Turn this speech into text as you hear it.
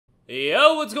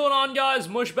Yo, what's going on, guys?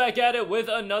 Mush back at it with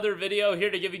another video, here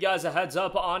to give you guys a heads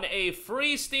up on a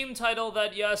free Steam title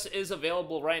that, yes, is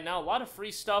available right now. A lot of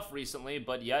free stuff recently,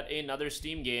 but yet another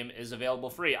Steam game is available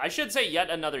free. I should say yet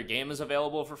another game is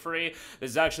available for free.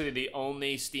 This is actually the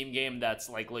only Steam game that's,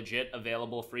 like, legit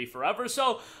available free forever,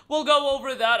 so we'll go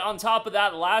over that. On top of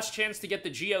that, last chance to get the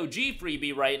GOG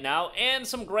freebie right now, and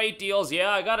some great deals. Yeah,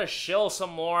 I gotta shill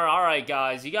some more. Alright,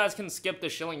 guys, you guys can skip the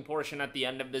shilling portion at the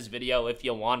end of this video if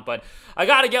you want, but I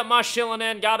gotta get my shilling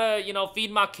in, gotta, you know, feed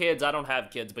my kids. I don't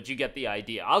have kids, but you get the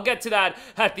idea. I'll get to that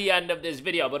at the end of this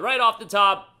video, but right off the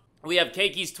top, we have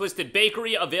Cakey's Twisted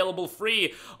Bakery available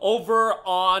free over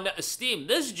on Steam.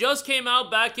 This just came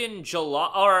out back in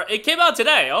July, or it came out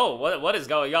today. Oh, what is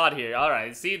going on here? All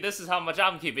right, see, this is how much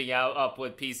I'm keeping up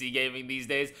with PC gaming these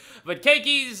days. But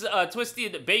Cakey's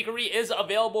Twisted Bakery is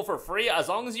available for free as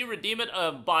long as you redeem it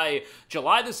by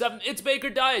July the 7th. It's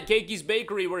Baker Diet, Cakey's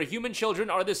Bakery, where human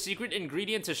children are the secret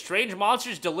ingredient to strange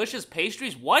monsters' delicious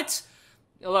pastries. What?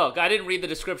 Look, I didn't read the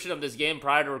description of this game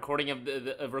prior to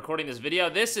recording this video.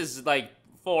 This is, like,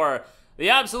 for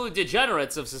the absolute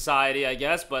degenerates of society, I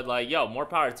guess, but, like, yo, more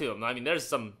power to them. I mean, there's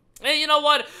some... Hey, you know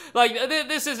what? Like,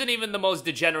 this isn't even the most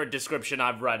degenerate description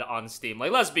I've read on Steam.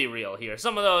 Like, let's be real here.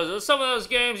 Some of those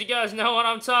games, you guys know what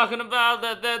I'm talking about,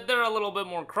 that they're a little bit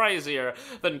more crazier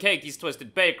than Cakey's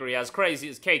Twisted Bakery, as crazy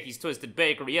as Cakey's Twisted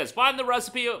Bakery is. Find the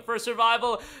recipe for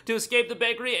survival to escape the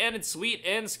bakery, and it's sweet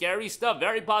and scary stuff.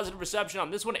 Very positive reception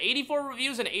on this one. 84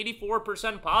 reviews and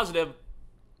 84% positive.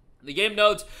 The game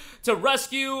notes, to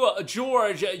rescue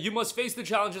George, you must face the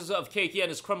challenges of Cakey and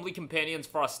his crumbly companions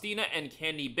Frostina and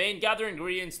Candy Bane. Gather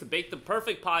ingredients to bake the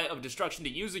perfect pie of destruction to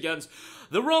use against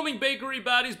the roaming bakery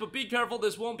baddies, but be careful,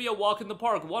 this won't be a walk in the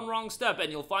park. One wrong step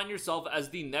and you'll find yourself as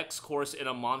the next course in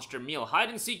a monster meal. Hide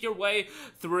and seek your way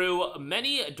through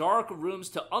many dark rooms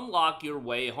to unlock your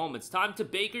way home. It's time to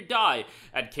bake or die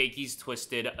at Cakey's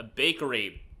Twisted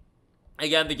Bakery.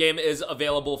 Again, the game is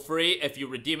available free. If you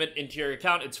redeem it into your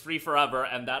account, it's free forever,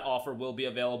 and that offer will be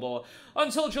available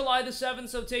until July the 7th,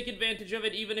 so take advantage of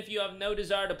it. Even if you have no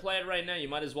desire to play it right now, you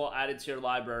might as well add it to your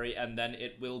library, and then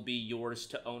it will be yours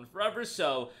to own forever,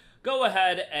 so go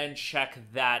ahead and check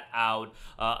that out.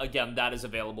 Again, that is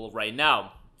available right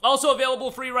now. Also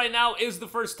available free right now is the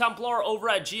first Templar over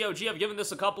at GOG. I've given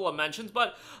this a couple of mentions,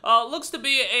 but looks to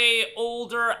be a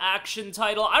older action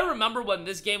title. I remember when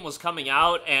this game was coming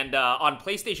out, and on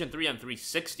PlayStation 3 and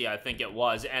 360, I think it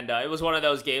was, and it was one of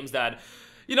those games that,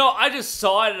 you know, I just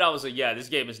saw it and I was like, yeah, this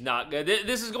game is not good.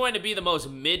 This is going to be the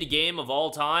most mid game of all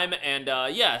time, and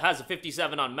yeah, it has a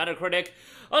 57 on Metacritic.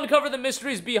 Uncover the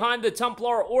mysteries behind the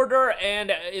Templar Order,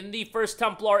 and in the first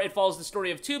Templar, it follows the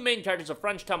story of two main characters, a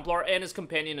French Templar and his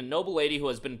companion, a noble lady who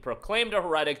has been proclaimed a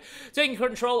heretic. Taking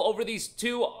control over these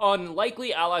two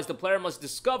unlikely allies, the player must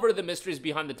discover the mysteries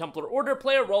behind the Templar Order,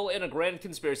 play a role in a grand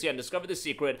conspiracy, and discover the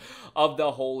secret of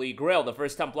the Holy Grail. The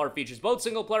first Templar features both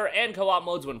single-player and co-op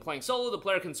modes. When playing solo, the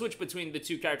player can switch between the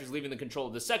two characters, leaving the control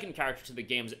of the second character to the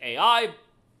game's AI.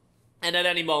 And at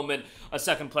any moment, a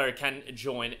second player can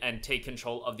join and take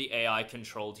control of the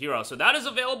AI-controlled hero. So that is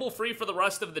available free for the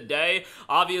rest of the day.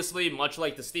 Obviously, much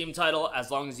like the Steam title, as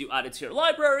long as you add it to your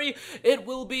library, it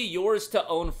will be yours to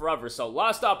own forever. So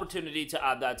last opportunity to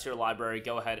add that to your library.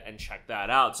 Go ahead and check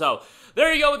that out. So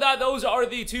there you go with that. Those are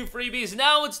the two freebies.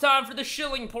 Now it's time for the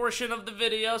shilling portion of the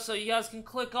video, so you guys can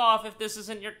click off if this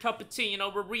isn't your cup of tea. You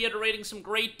know, we're reiterating some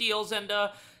great deals, and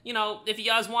you know, if you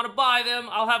guys want to buy them,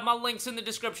 I'll have my links in the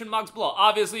description box below.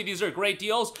 Obviously, these are great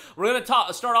deals. We're going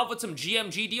to start off with some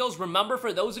GMG deals. Remember,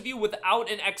 for those of you without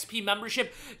an XP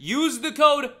membership, use the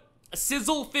code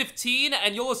SIZZLE15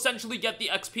 and you'll essentially get the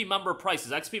XP member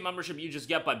prices. XP membership you just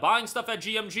get by buying stuff at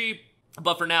GMG.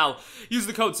 But for now, use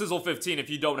the code SIZZLE15 if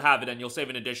you don't have it, and you'll save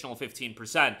an additional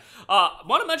 15%.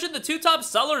 Want to mention the two top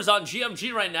sellers on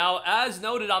GMG right now, as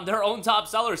noted on their own top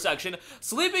seller section.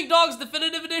 Sleeping Dogs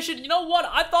Definitive Edition. You know what?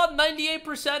 I thought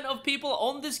 98% of people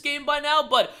own this game by now,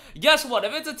 but guess what?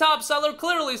 If it's a top seller,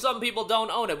 clearly some people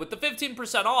don't own it. With the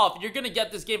 15% off, you're going to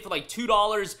get this game for like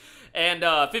 $2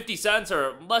 and 50 cents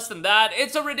or less than that.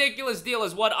 It's a ridiculous deal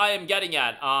is what I am getting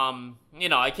at. You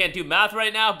know, I can't do math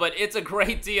right now, but it's a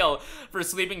great deal for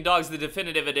Sleeping Dogs, the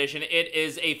Definitive Edition. It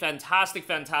is a fantastic,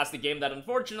 fantastic game that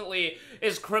unfortunately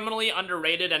is criminally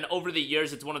underrated, and over the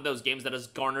years, it's one of those games that has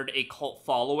garnered a cult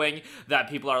following that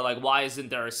people are like, why isn't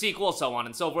there a sequel, so on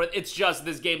and so forth. It's just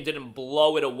this game didn't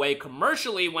blow it away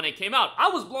commercially when it came out. I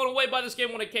was blown away by this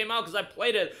game when it came out because I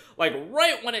played it like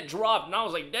right when it dropped, and I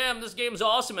was like, damn, this game's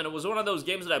awesome, and it was one of those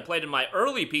games that I played in my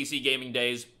early PC gaming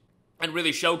days. and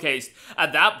really showcased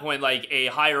at that point like a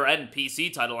higher end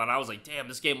PC title, and I was like, damn,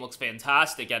 this game looks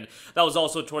fantastic. And that was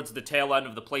also towards the tail end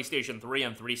of the PlayStation 3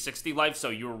 and 360 life, so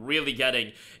you were really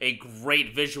getting a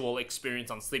great visual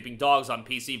experience on Sleeping Dogs on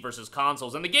PC versus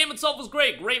consoles. And the game itself was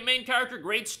great. Great main character,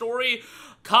 great story,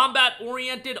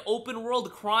 combat-oriented,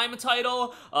 open-world crime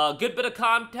title, good bit of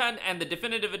content, and the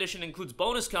Definitive Edition includes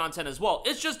bonus content as well.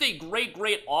 It's just a great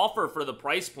offer for the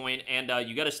price point, and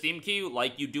you get a Steam key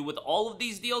like you do with all of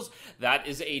these deals. That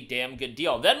is a damn good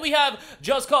deal. Then we have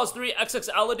Just Cause 3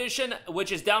 XXL Edition,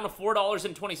 which is down to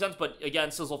 $4.20, but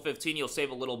again, Sizzle 15, you'll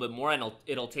save a little bit more, and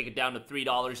it'll take it down to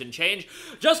 $3 and change.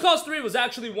 Just Cause 3 was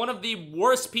actually one of the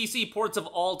worst PC ports of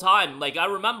all time. Like, I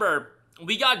remember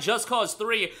we got Just Cause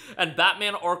 3 and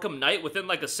Batman Arkham Knight within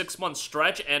like a 6-month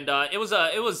stretch, and it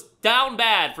was down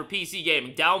bad for PC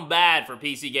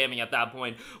gaming, at that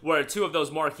point, where two of those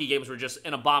marquee games were just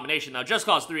an abomination. Now, Just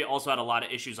Cause 3 also had a lot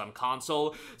of issues on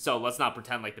console, so let's not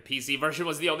pretend like the PC version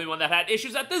was the only one that had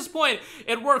issues. At this point,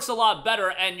 it works a lot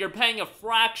better, and you're paying a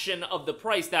fraction of the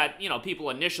price that, you know, people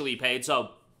initially paid.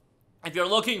 So if you're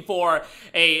looking for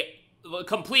a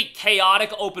complete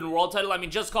chaotic open world title, I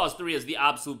mean, Just Cause 3 is the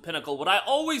absolute pinnacle. What I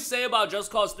always say about Just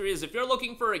Cause 3 is if you're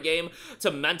looking for a game to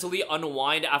mentally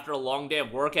unwind after a long day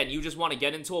of work and you just want to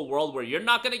get into a world where you're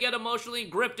not going to get emotionally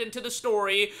gripped into the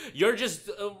story, you're just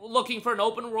looking for an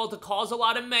open world to cause a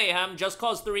lot of mayhem, Just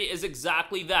Cause 3 is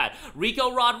exactly that.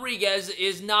 Rico Rodriguez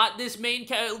is not this main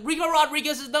character. Rico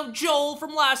Rodriguez is no Joel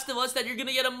from Last of Us that you're going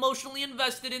to get emotionally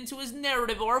invested into his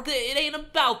narrative arc. It ain't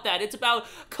about that. It's about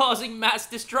causing mass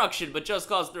destruction. But Just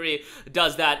Cause 3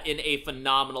 does that in a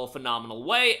phenomenal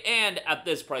way, and at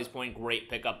this price point, great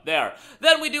pickup there.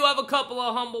 Then we do have a couple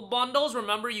of Humble Bundles.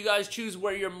 Remember, you guys choose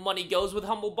where your money goes with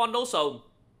Humble Bundle, so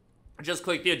just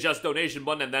click the Adjust Donation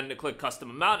button and then click Custom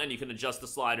Amount, and you can adjust the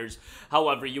sliders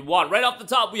however you want. Right off the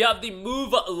top, we have the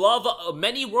Muv Luv,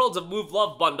 Many Worlds of Muv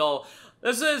Luv Bundle.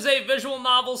 This is a visual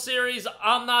novel series.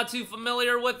 I'm not too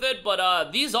familiar with it,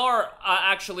 but these are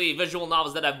actually visual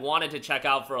novels that I've wanted to check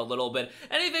out for a little bit.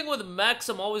 Anything with mechs,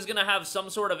 I'm always going to have some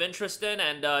sort of interest in,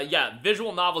 and yeah,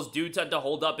 visual novels do tend to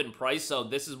hold up in price, so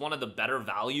this is one of the better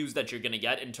values that you're going to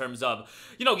get in terms of,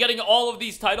 you know, getting all of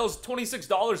these titles.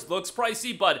 $26 looks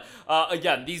pricey, but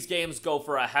again, these games go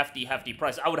for a hefty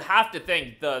price. I would have to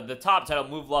think the top title,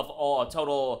 Muv Luv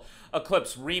Total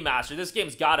Eclipse Remaster, this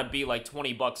game's gotta be like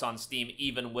 20 bucks on Steam,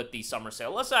 even with the summer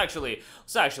sale. Let's actually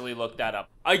look that up.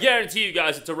 I guarantee you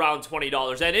guys it's around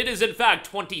 $20, and it is in fact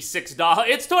 $26.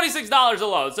 It's $26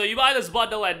 alone, so you buy this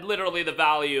bundle and literally the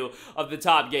value of the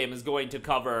top game is going to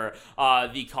cover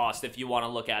the cost if you want to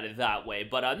look at it that way.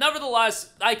 But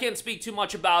nevertheless, I can't speak too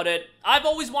much about it. I've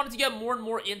always wanted to get more and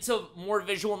more into more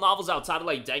visual novels outside of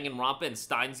like Danganronpa and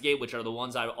Steins Gate, which are the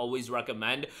ones I always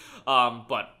recommend.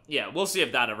 But yeah, we'll see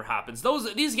if that ever happens.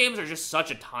 These games are just such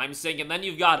a time sink, and then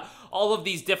you've got all of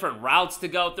these different routes to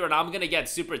go through, and I'm gonna get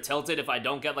super tilted if I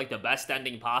don't get like the best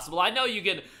ending possible. I know you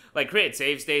can like create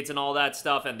save states and all that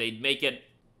stuff, and they make it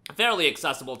fairly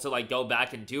accessible to like go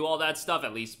back and do all that stuff,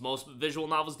 at least most visual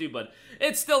novels do, but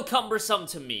it's still cumbersome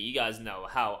to me. You guys know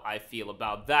how I feel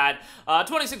about that.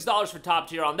 $26 for top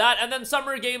tier on that, and then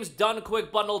Summer Games Done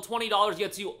Quick Bundle, $20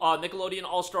 gets you Nickelodeon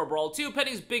All-Star Brawl 2,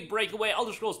 Penny's Big Breakaway,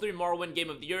 Elder Scrolls 3 Morrowind Game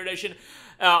of the Year Edition,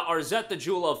 Arzette the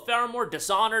Jewel of Faramore,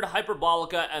 Dishonored,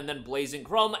 Hyperbolica, and then Blazing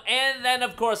Chrome, and then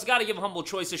of course, gotta give Humble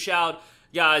Choice a shout.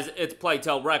 Guys, it's Plague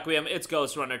Tale Requiem, it's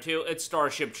Ghost Runner 2, it's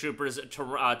Starship Troopers,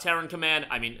 Terran Command.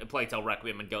 I mean, Plague Tale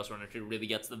Requiem and Ghost Runner 2 really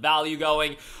gets the value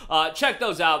going. Check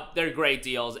those out. They're great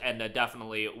deals and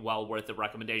definitely well worth the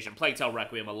recommendation. Plague Tale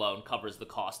Requiem alone covers the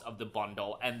cost of the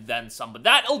bundle and then some. But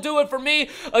that'll do it for me.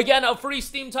 Again, a free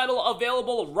Steam title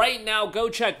available right now. Go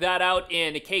check that out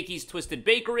in Cakey's Twisted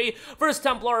Bakery. First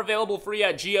Templar available free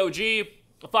at GOG.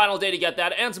 A final day to get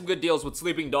that, and some good deals with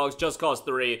Sleeping Dogs, Just Cause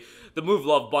 3, the Muv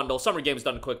Luv Bundle, Summer Games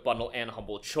Done Quick Bundle, and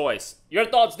Humble Choice. Your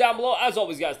thoughts down below. As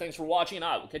always, guys, thanks for watching, and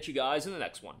I will catch you guys in the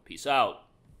next one. Peace out.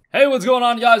 Hey, what's going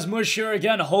on, guys? Mush here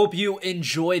again. Hope you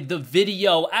enjoyed the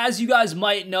video. As you guys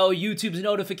might know, YouTube's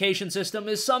notification system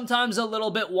is sometimes a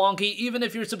little bit wonky, even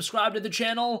if you're subscribed to the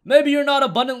channel. Maybe you're not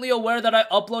abundantly aware that I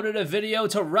uploaded a video.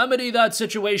 To remedy that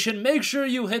situation, make sure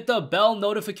you hit the bell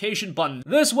notification button.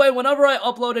 This way, whenever I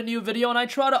upload a new video, and I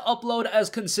try to upload as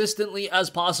consistently as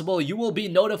possible, you will be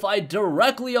notified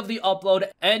directly of the upload,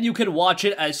 and you can watch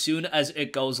it as soon as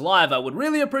it goes live. I would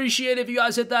really appreciate it if you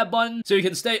guys hit that button, so you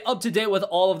can stay up to date with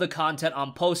all of the content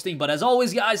I'm posting. But as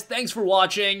always, guys, thanks for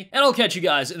watching, and I'll catch you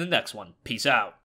guys in the next one. Peace out.